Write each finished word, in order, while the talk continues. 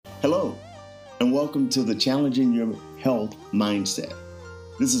and welcome to the Challenging Your Health Mindset.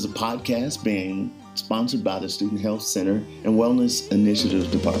 This is a podcast being sponsored by the Student Health Center and Wellness Initiatives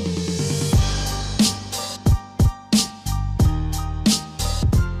Department.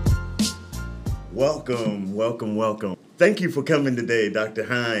 Welcome. Thank you for coming today, Dr.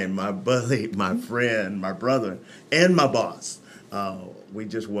 Hine, my buddy, my friend, my brother, and my boss. We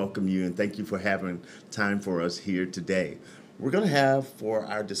just welcome you and thank you for having time for us here today. We're going to have for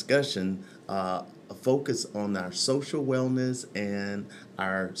our discussion a focus on our social wellness and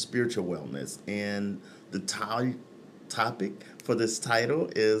our spiritual wellness. And the topic for this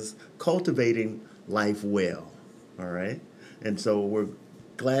title is Cultivating Life Well. All right. And so we're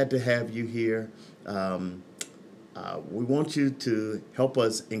glad to have you here. We want you to help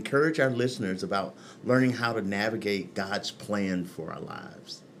us encourage our listeners about learning how to navigate God's plan for our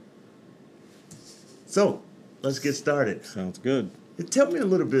lives. So let's get started. Sounds good. Tell me a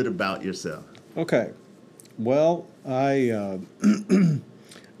little bit about yourself. Okay. Well, I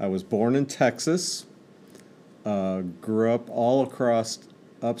was born in Texas, grew up all across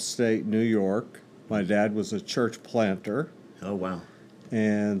upstate New York. My dad was a church planter. Oh, wow.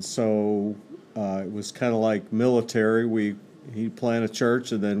 And so it was kind of like military. He'd plant a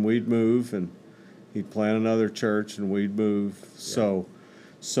church and then we'd move, and he'd plant another church and we'd move. Yeah.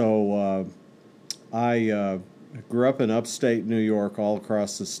 So I grew up in upstate New York, all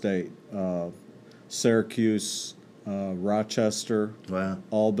across the state. Syracuse, Rochester, wow.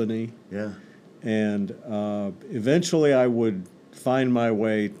 Albany. Yeah. And eventually I would find my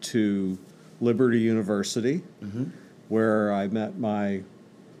way to Liberty University, mm-hmm. where I met my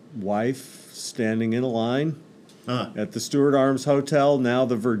wife standing in a line at the Stewart Arms Hotel, now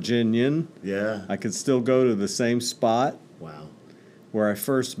the Virginian. Yeah. I could still go to the same spot. Wow. Where I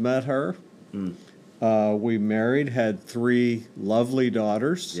first met her. Mm. We married, had 3 lovely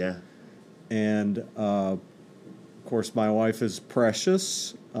daughters. Yeah. And, of course, my wife is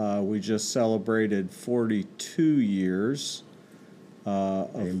precious. We just celebrated 42 years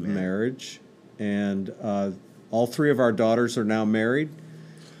of Amen. Marriage. And all 3 of our daughters are now married.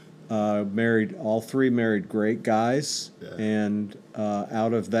 All 3 married great guys. Yeah. And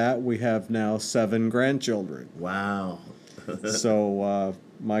out of that, we have now 7 grandchildren. Wow. So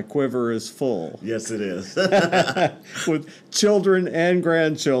my quiver is full. Yes, it is. With children and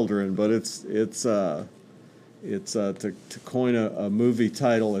grandchildren, but it's to coin a movie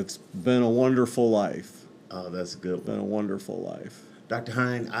title, it's been a wonderful life. Oh, that's a good one. Been a wonderful life. Dr.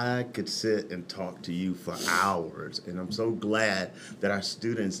 Hine, I could sit and talk to you for hours, and I'm so glad that our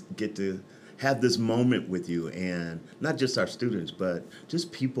students get to have this moment with you, and not just our students, but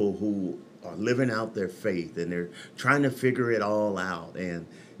just people who are living out their faith, and they're trying to figure it all out. And,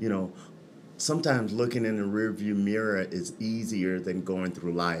 you know, sometimes looking in the rearview mirror is easier than going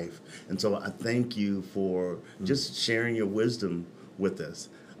through life. And so I thank you for just sharing your wisdom with us.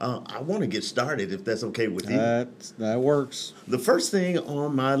 I want to get started, if that's okay with you. That works. The first thing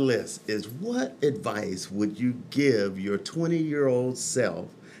on my list is, what advice would you give your 20-year-old self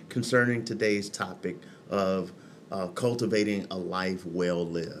concerning today's topic of cultivating a life well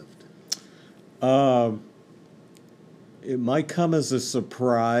lived? It might come as a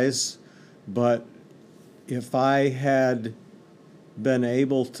surprise, but if I had been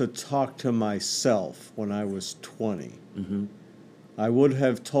able to talk to myself when I was 20, mm-hmm. I would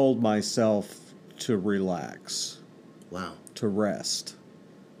have told myself to relax. Wow. To rest.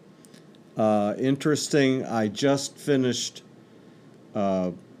 Interesting, I just finished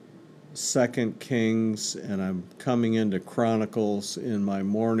 2 Kings, and I'm coming into Chronicles in my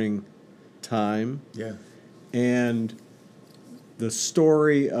morning time. Yeah. And the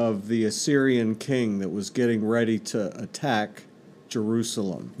story of the Assyrian king that was getting ready to attack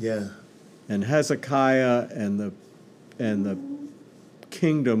Jerusalem. Yeah. And Hezekiah and the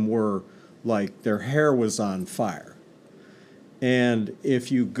kingdom were like, their hair was on fire. And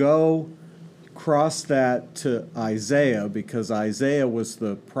if you go cross that to Isaiah, because Isaiah was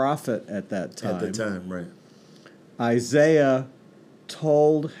the prophet at that time. At the time, right. Isaiah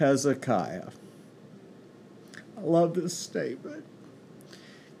told Hezekiah, I love this statement,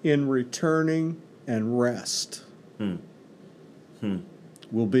 in returning and rest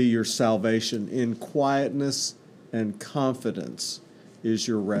will be your salvation. In quietness and confidence is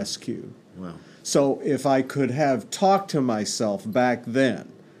your rescue. Wow. So if I could have talked to myself back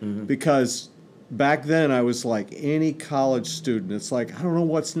then, mm-hmm. because back then I was like any college student. It's like, I don't know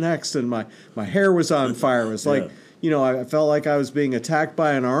what's next. And my hair was on fire. It was like, I felt like I was being attacked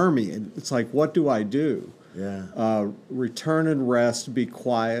by an army. And it's like, what do I do? Yeah. Return and rest, be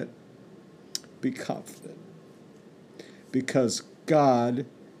quiet, be confident. Because God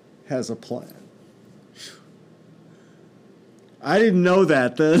has a plan. I didn't know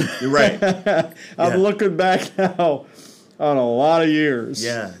that then. You're right. I'm Yeah. looking back now on a lot of years.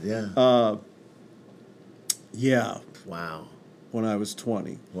 Yeah, yeah. Yeah, Wow. when I was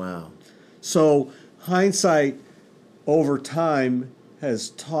 20. Wow. So hindsight over time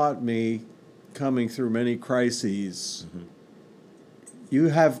has taught me, coming through many crises, you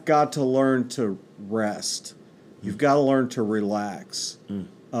have got to learn to rest. You've got to learn to relax.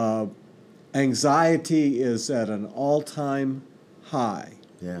 Anxiety is at an all-time high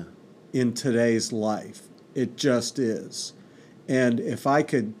Yeah. in today's life. It just is. And if I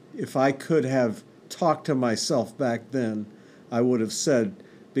could have talked to myself back then, I would have said,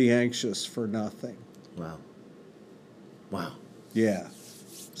 be anxious for nothing. Wow. Wow. Yeah.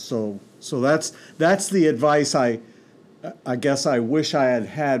 So that's the advice I guess I wish I had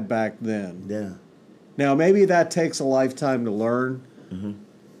had back then. Yeah. Now maybe that takes a lifetime to learn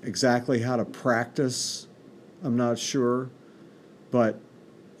exactly how to practice. I'm not sure. But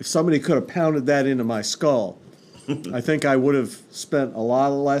if somebody could have pounded that into my skull, I think I would have spent a lot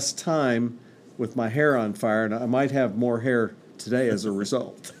less time with my hair on fire, and I might have more hair today as a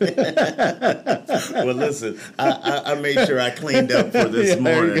result. Well, listen, I made sure I cleaned up for this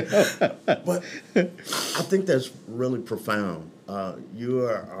morning. But I think that's really profound. You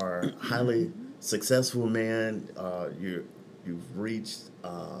are a highly successful man. You've reached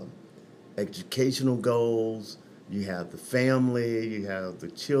educational goals. You have the family. You have the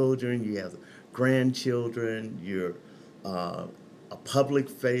children. You have the grandchildren. You're a public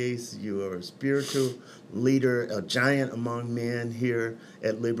face. You are a spiritual leader, a giant among men here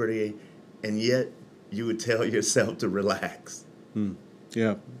at Liberty, and yet you would tell yourself to relax.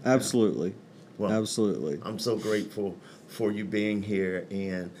 Yeah, absolutely. Well, Absolutely. I'm so grateful for you being here,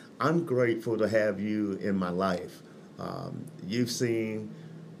 and I'm grateful to have you in my life. You've seen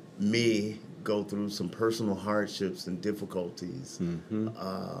me go through some personal hardships and difficulties,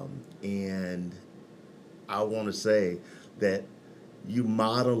 and I want to say that you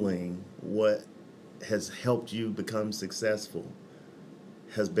modeling what has helped you become successful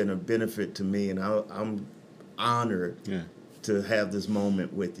has been a benefit to me, and I'm honored to have this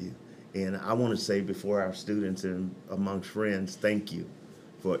moment with you. And I want to say before our students and amongst friends, thank you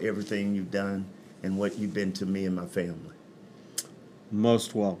for everything you've done and what you've been to me and my family.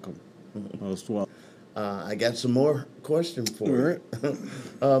 Most welcome. Most welcome. I got some more questions for you.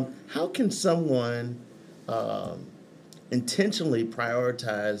 How can someone intentionally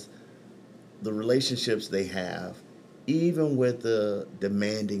prioritize the relationships they have, even with a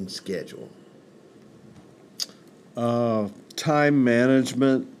demanding schedule? Time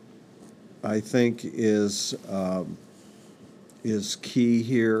management, I think, is key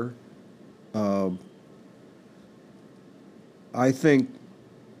here. I think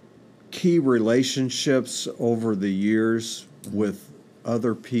key relationships over the years with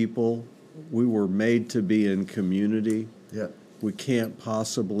other people. We were made to be in community. Yeah. We can't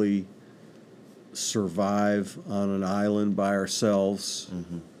possibly survive on an island by ourselves.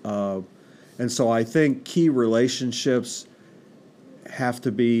 And so I think key relationships have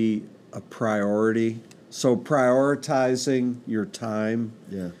to be a priority. So prioritizing your time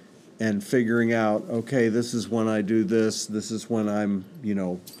Yeah. and figuring out, okay, this is when I do this, this is when I'm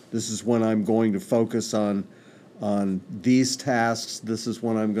going to focus on these tasks, this is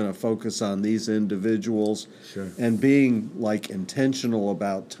when I'm going to focus on these individuals. Sure. And being like intentional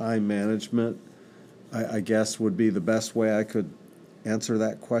about time management, I guess would be the best way I could answer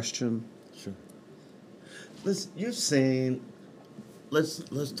that question. Sure. Listen, you've seen.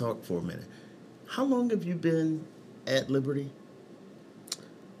 Let's talk for a minute. How long have you been at Liberty?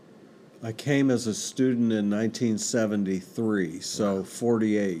 I came as a student in 1973, so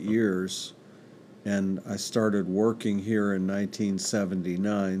 48 years, and I started working here in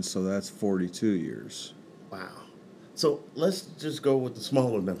 1979, so that's 42 years. Wow. So let's just go with the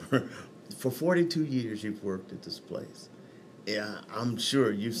smaller number. For 42 years, you've worked at this place. Yeah, I'm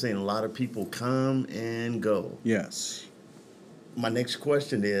sure you've seen a lot of people come and go. Yes. My next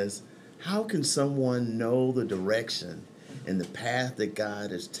question is, how can someone know the direction and the path that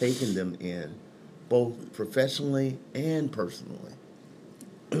God has taken them in, both professionally and personally?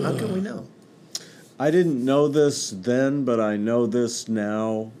 How can we know? I didn't know this then, but I know this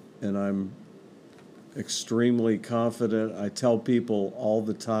now, and I'm extremely confident. I tell people all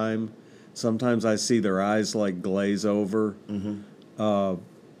the time, sometimes I see their eyes like glaze over.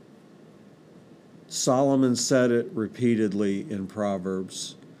 Solomon said it repeatedly in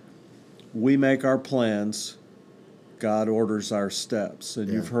Proverbs. We make our plans, God orders our steps. And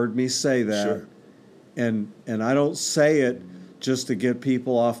you've heard me say that. Sure. And I don't say it just to get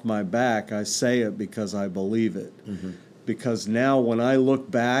people off my back. I say it because I believe it. Mm-hmm. Because now when I look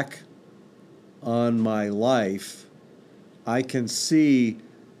back on my life, I can see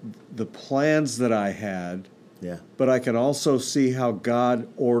the plans that I had, Yeah. but I can also see how God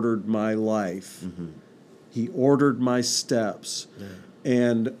ordered my life. Mm-hmm. He ordered my steps. Yeah.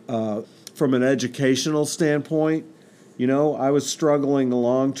 And from an educational standpoint, you know, I was struggling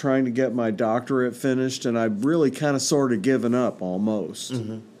along trying to get my doctorate finished, and I'd really kind of sort of given up almost.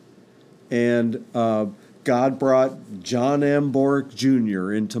 Mm-hmm. And God brought John M. Borick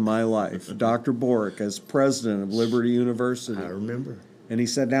Jr. into my life, Dr. Borick, as president of Liberty University. I remember. And he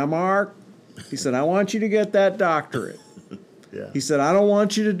said, now, Mark, he said, I want you to get that doctorate. Yeah. He said, I don't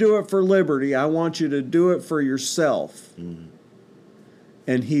want you to do it for Liberty. I want you to do it for yourself. Mm-hmm.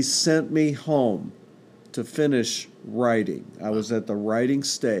 And he sent me home to finish writing. I was at the writing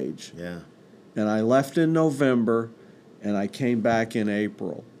stage. Yeah. And I left in November, and I came back in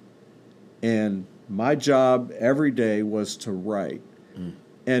April. And my job every day was to write. Mm.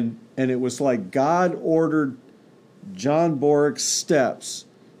 And it was like God ordered John Borick's steps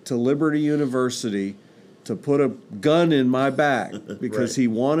to Liberty University to put a gun in my back because Right. he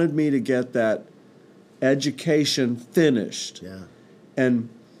wanted me to get that education finished. Yeah. And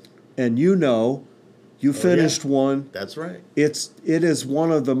you know, you finished one. That's right. It is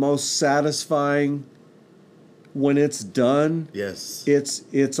one of the most satisfying when it's done. Yes.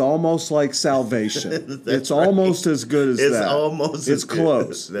 It's almost like salvation. That's It's right. almost as good as It's that. almost It's as good close.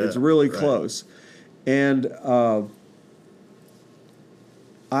 as that. It's really Right. close. And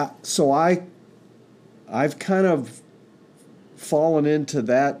I've kind of fallen into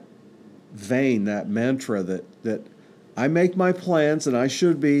that vein, that mantra that I make my plans and I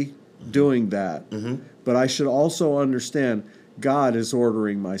should be doing that. Mm-hmm. But I should also understand God is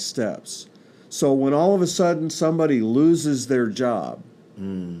ordering my steps. So when all of a sudden somebody loses their job,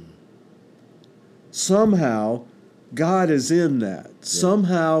 somehow God is in that.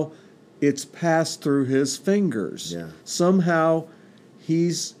 Somehow it's passed through his fingers. Yeah. Somehow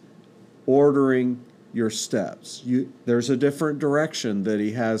he's ordering your steps. There's a different direction that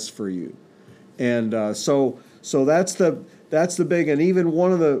he has for you. And so that's the big, and even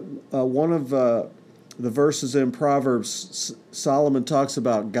one of the verses in Proverbs, Solomon talks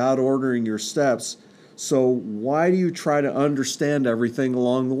about God ordering your steps. So why do you try to understand everything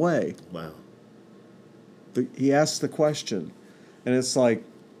along the way? Wow. He asks the question, and it's like,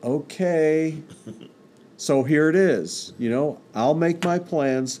 okay, so here it is. You know, I'll make my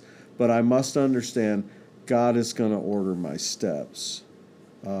plans, but I must understand God is going to order my steps.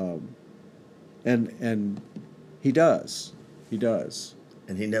 And he does. He does.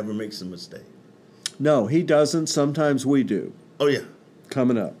 And he never makes a mistake. No, he doesn't. Sometimes we do. Oh, yeah.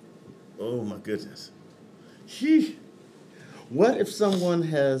 Coming up. Oh, my goodness. Sheesh. What if someone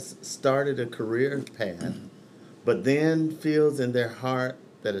has started a career path, but then feels in their heart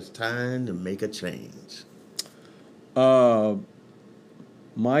that it's time to make a change?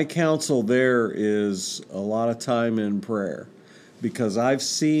 My counsel there is a lot of time in prayer, because I've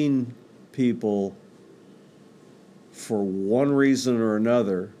seen people, for one reason or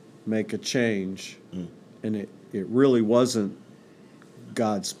another, make a change, and it really wasn't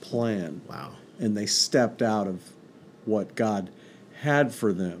God's plan. Wow. And they stepped out of what God had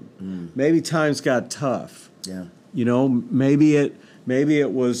for them. Maybe times got tough. Yeah. You know, maybe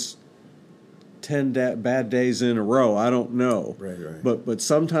it was 10 bad days in a row. I don't know. Right. But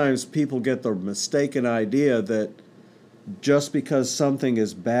sometimes people get the mistaken idea that just because something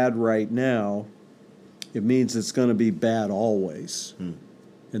is bad right now, it means it's going to be bad always.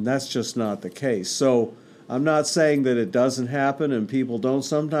 And that's just not the case. So I'm not saying that it doesn't happen and people don't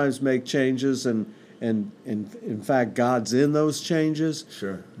sometimes make changes, and in fact God's in those changes.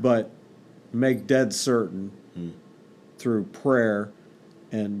 Sure. But make dead certain through prayer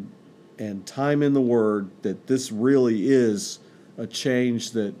and time in the Word that this really is a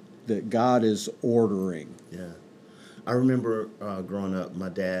change that God is ordering. Yeah. I remember growing up, my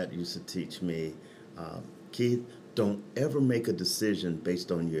dad used to teach me, Keith, don't ever make a decision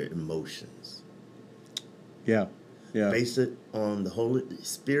based on your emotions. Yeah. Base it on the Holy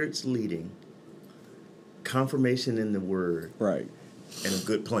Spirit's leading, confirmation in the Word, Right. and a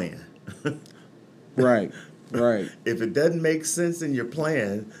good plan. Right. If it doesn't make sense in your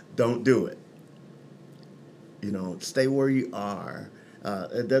plan, don't do it. You know, stay where you are.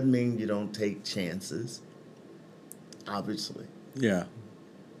 It doesn't mean you don't take chances, obviously. Yeah.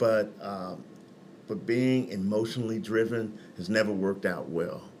 But being emotionally driven has never worked out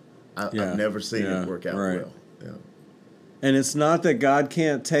well. I've never seen it work out well. Yeah. And it's not that God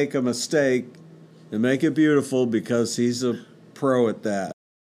can't take a mistake and make it beautiful, because he's a pro at that.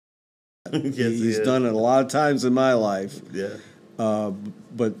 Yes, he He's is. done it a lot of times in my life. Yeah.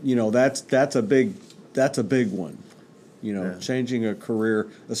 But you know, that's a big one. You know, Yeah. changing a career,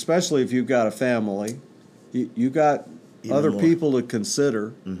 especially if you've got a family, you got Even other more. people to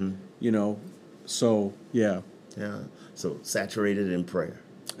consider. You know, so yeah, Yeah. So saturated in prayer.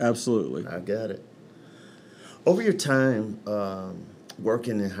 absolutely. I got it. Over your time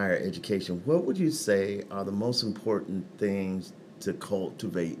working in higher education, what would you say are the most important things to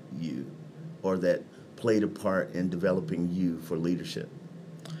cultivate you, or that played a part in developing you for leadership?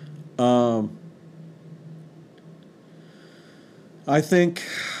 I think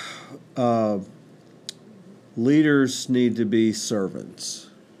leaders need to be servants.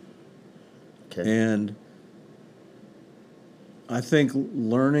 Okay. And I think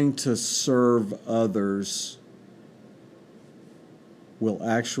learning to serve others will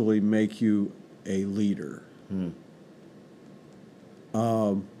actually make you a leader.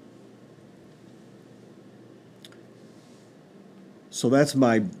 So that's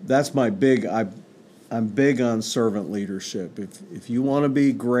my big. I'm big on servant leadership. If you want to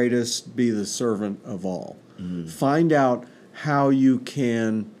be greatest, be the servant of all. Find out how you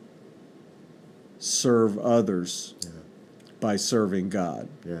can serve others by serving God,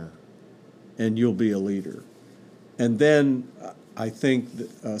 Yeah. and you'll be a leader. And then I think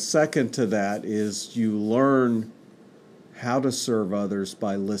second to that is you learn how to serve others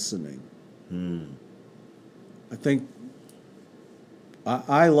by listening. I think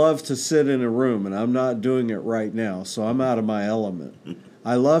I love to sit in a room, and I'm not doing it right now, so I'm out of my element.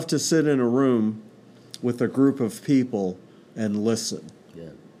 I love to sit in a room with a group of people and listen. Yeah.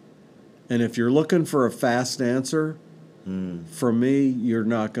 And if you're looking for a fast answer, from me, you're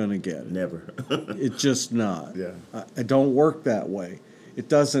not going to get it. Never. It's just not. Yeah. I don't work that way. It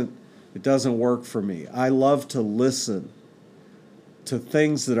doesn't work for me. I love to listen to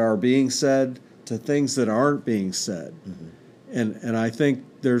things that are being said, to things that aren't being said. And I think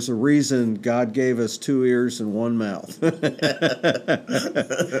there's a reason God gave us 2 ears and 1 mouth.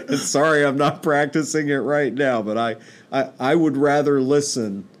 And sorry, I'm not practicing it right now, but I would rather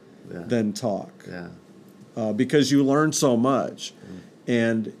listen than talk. Yeah. Because you learn so much.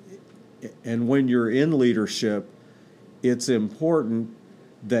 And when you're in leadership, it's important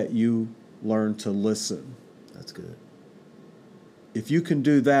that you learn to listen. That's good. If you can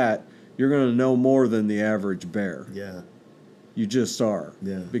do that, you're going to know more than the average bear. Yeah. You just are.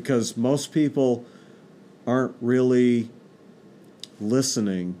 Yeah. Because most people aren't really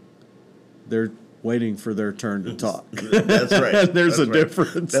listening. They're waiting for their turn to talk. That's right. There's That's a right.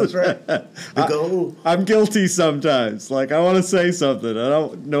 difference. That's right. The goal. I'm guilty sometimes. Like, I want to say something. I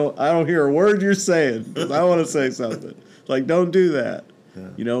don't hear a word you're saying, 'cause I want to say something. Like, don't do that. Yeah.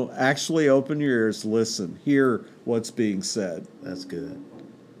 You know, actually open your ears, listen, hear what's being said. That's good.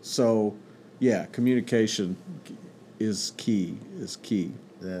 So, yeah, communication is key.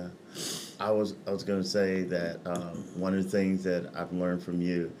 Yeah. I was going to say that one of the things that I've learned from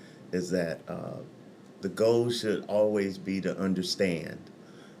you is that the goal should always be to understand,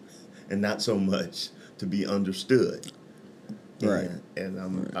 and not so much to be understood. Right. And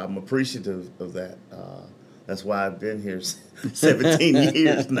I'm appreciative of that. That's why I've been here 17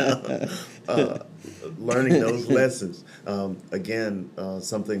 years now, learning those lessons. Again,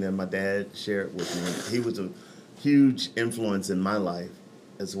 something that my dad shared with me. He was a huge influence in my life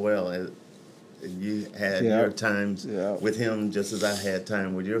as well. And you had your times with him just as I had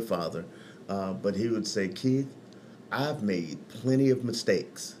time with your father. But he would say, Keith, I've made plenty of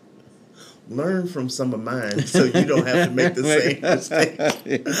mistakes. Learn from some of mine so you don't have to make the same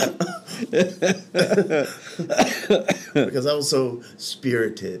mistakes. Because I was so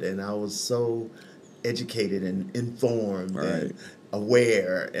spirited and I was so educated and informed and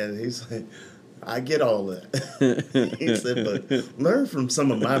aware. And he's like, I get all that. He said, but learn from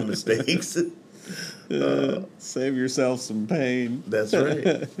some of my mistakes. Save yourself some pain. That's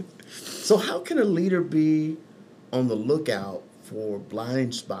right. So how can a leader be on the lookout for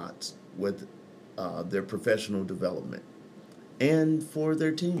blind spots with their professional development and for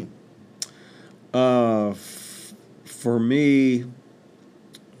their team? For me,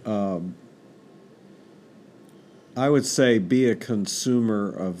 I would say be a consumer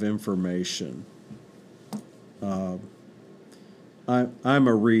of information. I'm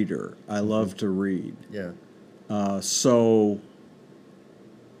a reader. I love to read. Yeah. So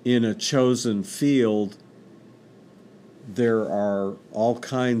in a chosen field, there are all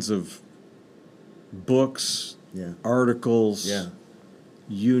kinds of books, articles,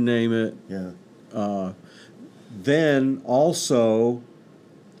 you name it. Yeah. Then also,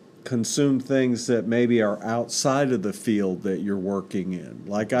 consume things that maybe are outside of the field that you're working in.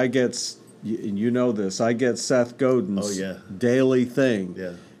 Like I get, and you know this, I get Seth Godin's daily thing.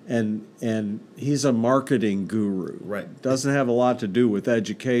 Yeah. And he's a marketing guru. Right. Doesn't have a lot to do with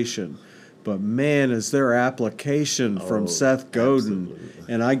education. But man, is there application from Seth Godin.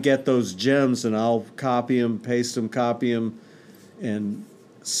 Absolutely. And I get those gems and I'll copy them, paste them, copy them, and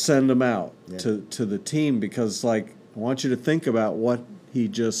send them out to the team because, like, I want you to think about what he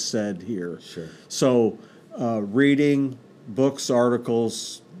just said here. Sure. So reading books,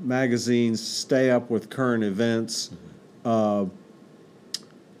 articles, magazines, stay up with current events.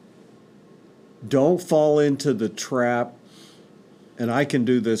 Don't fall into the trap, and I can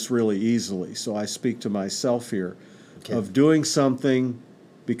do this really easily, so I speak to myself here, of doing something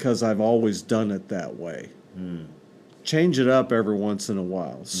because I've always done it that way. Change it up every once in a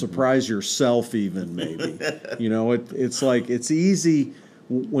while. Surprise yourself even, maybe. You know, it's like it's easy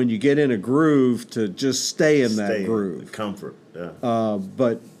when you get in a groove to just stay in that groove. The comfort, yeah.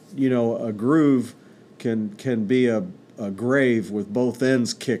 But, you know, a groove can be a grave with both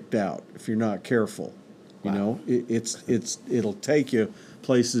ends kicked out if you're not careful. You know, it'll take you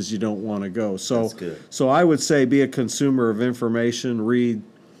places you don't want to go. So, That's good. So I would say be a consumer of information, read,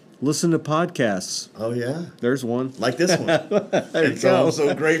 listen to podcasts. Oh, yeah. There's one. Like this one. There you So go. I'm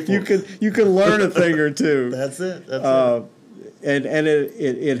so grateful. You can learn a thing or two. That's it. That's it. And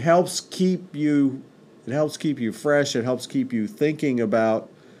it helps keep you fresh. It helps keep you thinking about,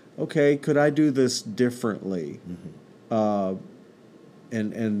 okay, could I do this differently? And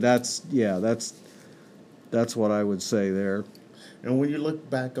that's what I would say there. And when you look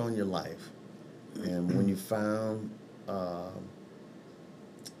back on your life, and when you found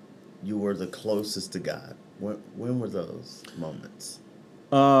you were the closest to God, when were those moments?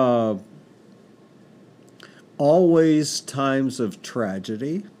 Always times of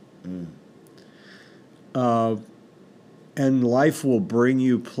tragedy. And life will bring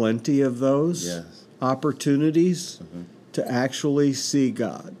you plenty of those opportunities to actually see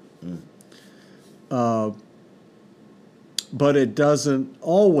God. But it doesn't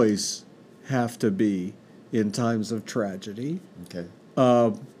always have to be in times of tragedy. Okay.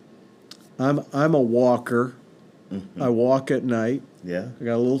 I'm a walker. I walk at night. Yeah. I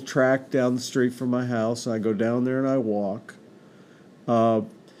got a little track down the street from my house. I go down there and I walk.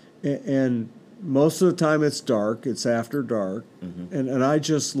 And most of the time it's dark. It's after dark. And I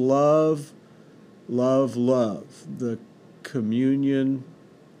just love the communion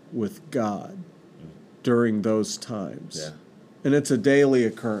with God during those times. Yeah. And it's a daily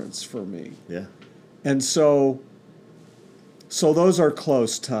occurrence for me. Yeah. And so those are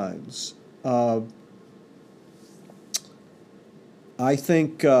close times. I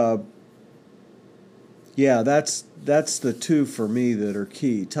think, that's the two for me that are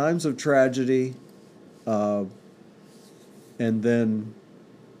key. Times of tragedy, and then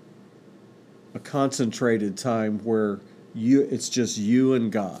a concentrated time where it's just you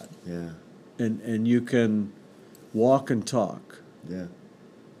and God. Yeah. And you can walk and talk. Yeah.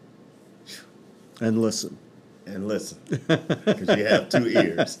 And listen. And listen, because you have 2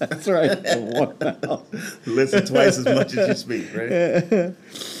 ears. That's right. And one mouth. Listen twice as much as you speak, right?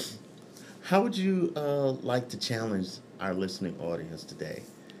 How would you like to challenge our listening audience today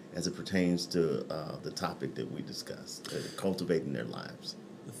as it pertains to the topic that we discussed, cultivating their lives?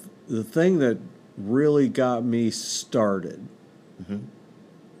 The thing that really got me started,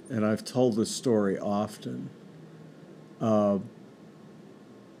 and I've told this story often,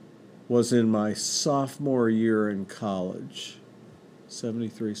 was in my sophomore year in college,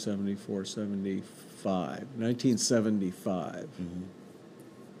 73, 74, 75, 1975.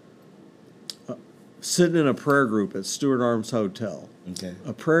 Sitting in a prayer group at Stewart Arms Hotel. Okay.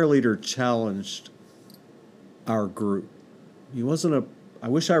 A prayer leader challenged our group. He wasn't I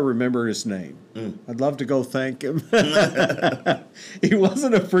wish I remember his name. I'd love to go thank him. He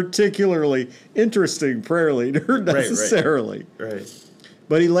wasn't a particularly interesting prayer leader necessarily. Right.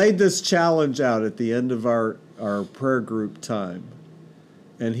 But he laid this challenge out at the end of our prayer group time.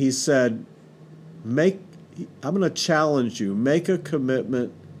 And he said, I'm going to challenge you, make a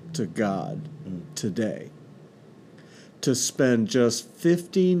commitment to God today to spend just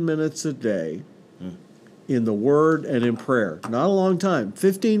 15 minutes a day in the Word and in prayer. Not a long time.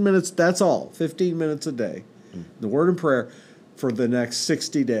 15 minutes, that's all. 15 minutes a day. The Word and prayer for the next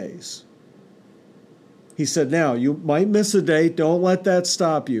 60 days. He said, now, you might miss a day. Don't let that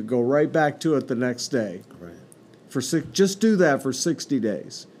stop you. Go right back to it the next day. Right. Just do that for 60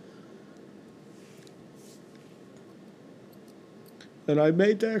 days. And I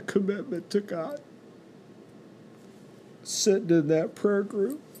made that commitment to God. Sitting in that prayer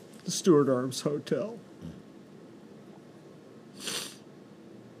group. the Stewart Arms Hotel.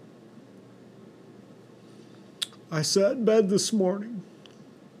 I sat in bed this morning,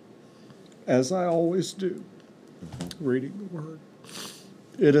 as I always do, reading the Word.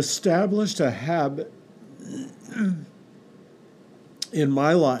 It established a habit in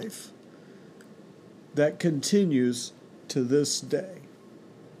my life that continues to this day.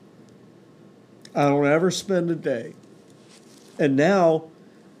 I don't ever spend a day. And now,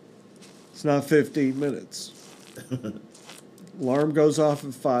 it's not 15 minutes. Alarm goes off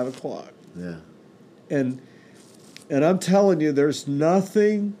at 5 o'clock. Yeah. And I'm telling you, there's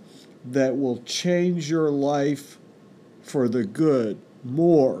nothing that will change your life for the good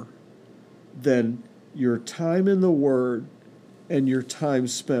more than your time in the Word and your time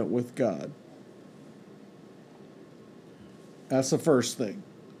spent with God. That's the first thing.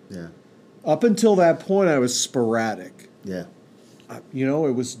 Yeah. Up until that point, I was sporadic. Yeah. You know,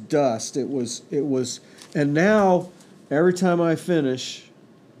 it was dust. It was, and now every time I finish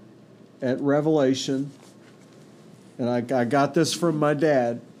at Revelation, and I got this from my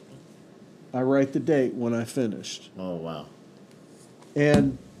dad, I write the date when I finished. Oh, wow.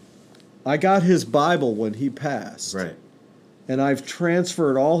 And I got his Bible when he passed. Right. And I've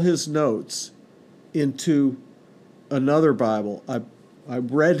transferred all his notes into another Bible. I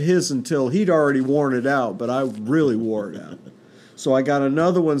read his until he'd already worn it out, but I really wore it out. So I got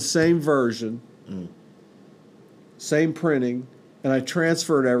another one, same version, same printing, and I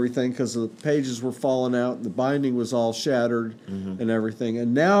transferred everything because the pages were falling out and the binding was all shattered and everything.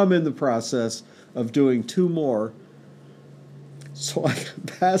 And now I'm in the process of doing 2 more so I can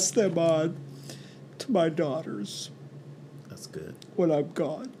pass them on to my daughters. That's good. When I'm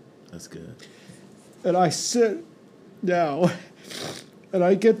gone. That's good. And I sit now and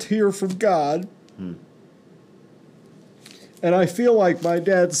I get to hear from God. And I feel like my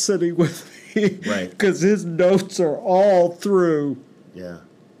dad's sitting with me. Right. Because his notes are all through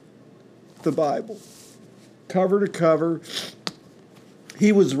the Bible. Cover to cover.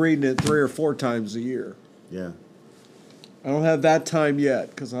 He was reading it 3 or 4 times a year. Yeah. I don't have that time yet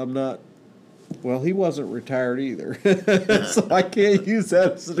because I'm not. Well, he wasn't retired either. So I can't use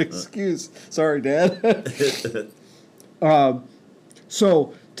that as an excuse. Sorry, Dad.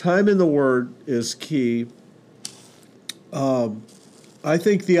 So time in the Word is key. I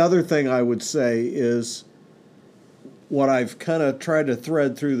think the other thing I would say is what I've kind of tried to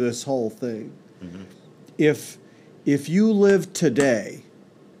thread through this whole thing. If you live today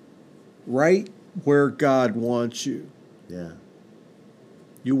right where God wants you,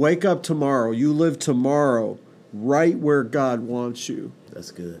 you wake up tomorrow, you live tomorrow right where God wants you.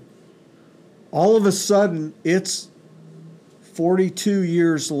 That's good. All of a sudden, it's 42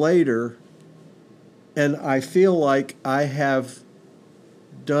 years later, and I feel like I have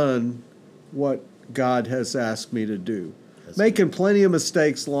done what God has asked me to do. That's Making plenty of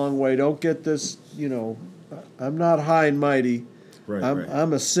mistakes along the way. Don't get this, I'm not high and mighty. Right,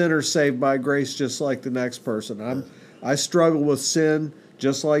 I'm a sinner saved by grace just like the next person. I struggle with sin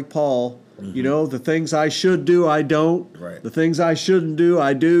just like Paul. The things I should do, I don't. Right. The things I shouldn't do,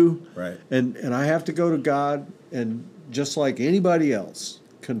 I do. Right. And I have to go to God and just like anybody else,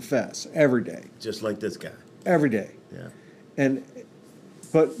 confess every day. Just like this guy. Every day. Yeah.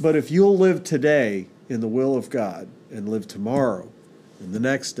 But if you'll live today in the will of God and live tomorrow and the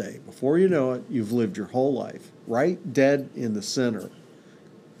next day, before you know it, you've lived your whole life right dead in the center.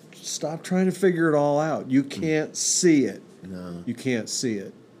 Stop trying to figure it all out. You can't see it. No. You can't see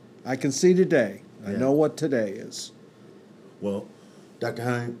it. I can see today. I know what today is. Well, Dr.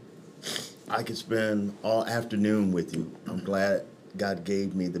 Hine, I could spend all afternoon with you. I'm glad God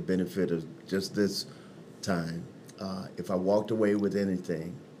gave me the benefit of just this time. If I walked away with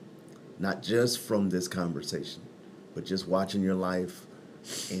anything, not just from this conversation, but just watching your life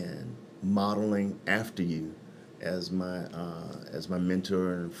and modeling after you as my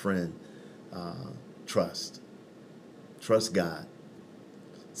mentor and friend, trust God.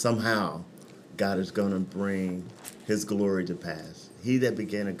 Somehow, God is going to bring His glory to pass. He that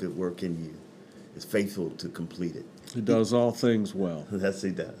began a good work in you is faithful to complete it. He does all things well. Yes, He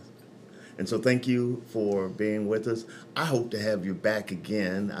does. And so thank you for being with us. I hope to have you back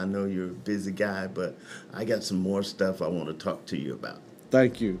again. I know you're a busy guy, but I got some more stuff I want to talk to you about.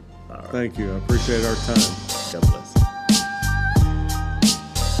 Thank you. All right. Thank you. I appreciate our time. God bless.